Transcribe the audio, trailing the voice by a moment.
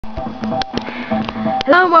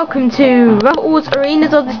Hello and welcome to Robot Wars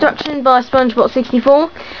Arenas of Destruction by SpongeBob64,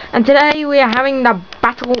 and today we are having the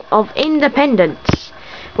Battle of Independence,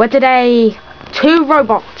 where today two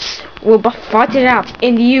robots will fight it out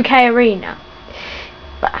in the UK arena.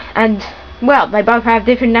 And, well, they both have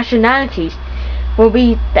different nationalities. Will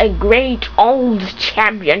be the great old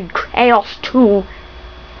champion Chaos 2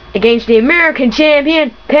 against the American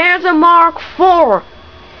champion Panzer Mk.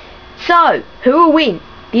 So, who will win?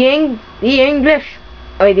 The English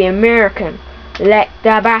or the American? Let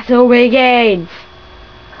the battle begin.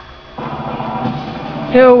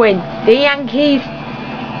 Who will win? The Yankees,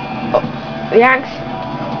 the Yanks,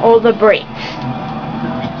 or the Brits?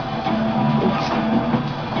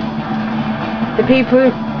 The people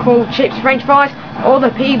who call chips French fries, or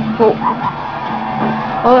the people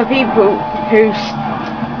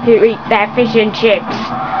who eat their fish and chips?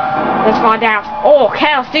 Let's find out. Oh,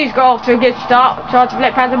 Chaos 2's got off to a good start. Tried to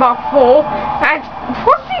flip Panzer Mk. And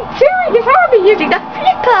what's he doing? He's hardly using the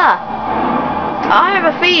flipper. I have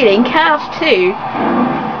a feeling Chaos 2,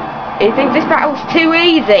 he thinks this battle's too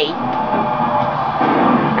easy.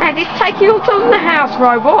 And it's taking all on the house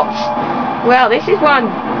robots. Well, this is one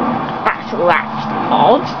battle that's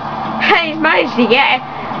odd. He's managed to get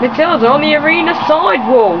Matilda on the arena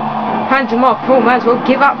sidewall. Panzer Mk. Might as well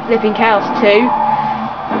give up flipping Chaos 2.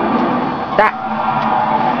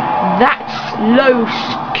 That low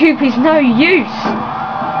scoop is no use.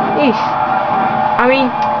 I mean,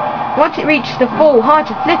 once it reaches the full height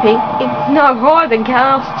of flipping, it's no higher than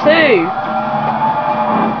Chaos 2.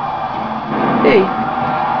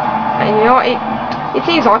 And you know what, it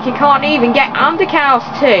seems like you can't even get under Chaos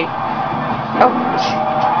 2. Oh,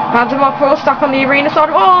 Panzer Mk. Stuck on the arena side.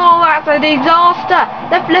 Oh, that's a disaster.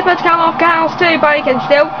 The flipper's come off Chaos 2, but he can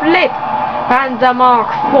still flip. Panzer Mk.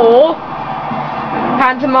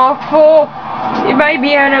 Panzer Mk. It may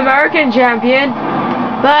be an American champion,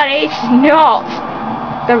 but it's not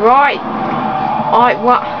the right.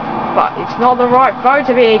 But it's not the right foe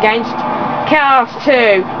to be against. Chaos 2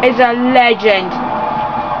 is a legend,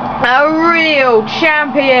 a real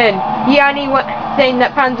champion. The only thing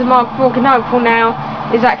that Panzer Mk. can hope for now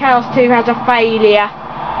is that Chaos 2 has a failure,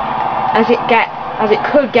 as it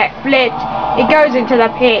could get flipped. It goes into the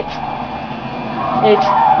pit.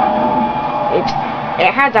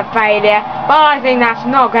 It has a failure, but I think that's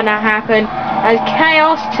not going to happen, as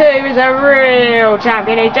Chaos 2 is a real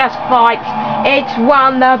champion. It just fights. It's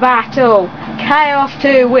won the battle. Chaos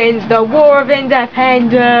 2 wins the War of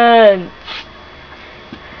Independence.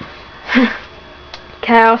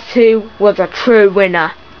 Chaos 2 was a true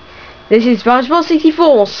winner. This is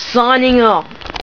SpongeBob64 signing off.